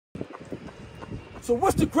So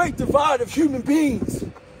what's the great divide of human beings?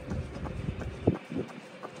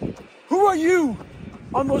 Who are you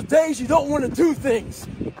on those days you don't want to do things?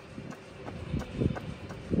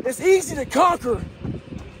 It's easy to conquer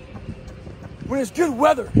when it's good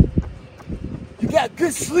weather. You got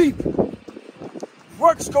good sleep.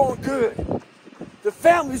 Work's going good. The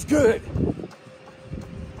family's good.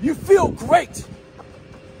 You feel great.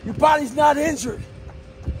 Your body's not injured.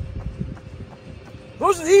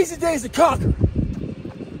 Those are the easy days to conquer.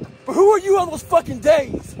 But who are you on those fucking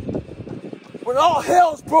days when all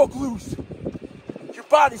hell's broke loose? Your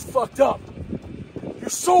body's fucked up. You're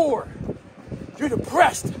sore. You're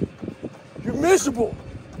depressed. You're miserable.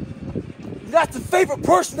 You're not the favorite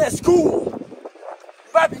person at school.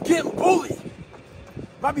 You might be getting bullied. You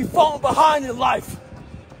might be falling behind in life.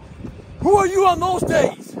 Who are you on those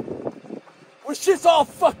days when shit's all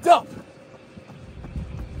fucked up?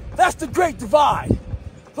 That's the great divide.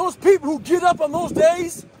 Those people who get up on those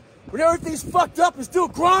days when everything's fucked up and still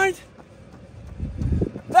grind,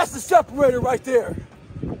 that's the separator right there.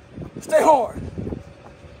 Stay hard.